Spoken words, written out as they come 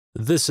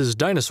This is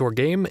Dinosaur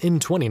Game in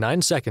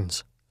 29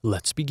 seconds.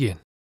 Let's begin.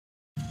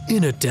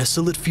 In a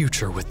desolate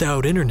future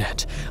without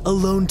internet, a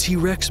lone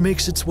T-Rex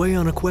makes its way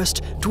on a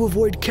quest to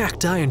avoid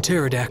cacti and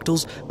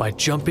pterodactyls by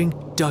jumping,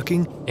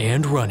 ducking,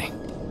 and running.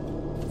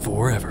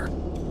 Forever.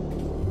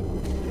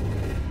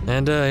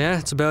 And yeah,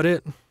 that's about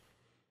it.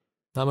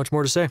 Not much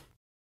more to say.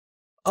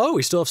 Oh,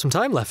 we still have some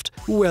time left.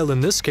 Well,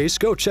 in this case,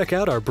 go check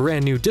out our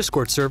brand new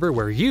Discord server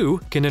where you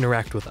can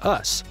interact with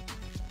us.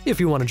 If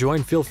you want to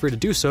join, feel free to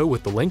do so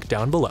with the link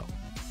down below.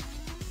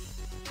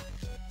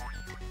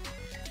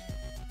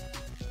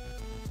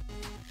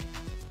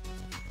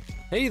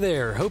 Hey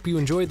there, hope you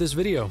enjoyed this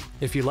video.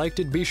 If you liked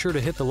it, be sure to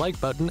hit the like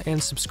button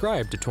and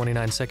subscribe to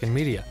 29 Second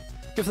Media.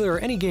 If there are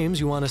any games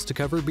you want us to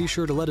cover, be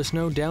sure to let us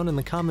know down in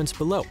the comments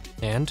below.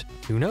 And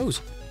who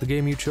knows, the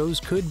game you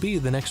chose could be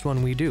the next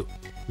one we do.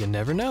 You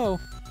never know.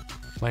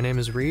 My name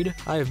is Reed,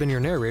 I have been your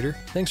narrator.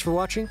 Thanks for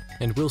watching,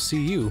 and we'll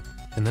see you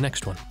in the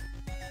next one.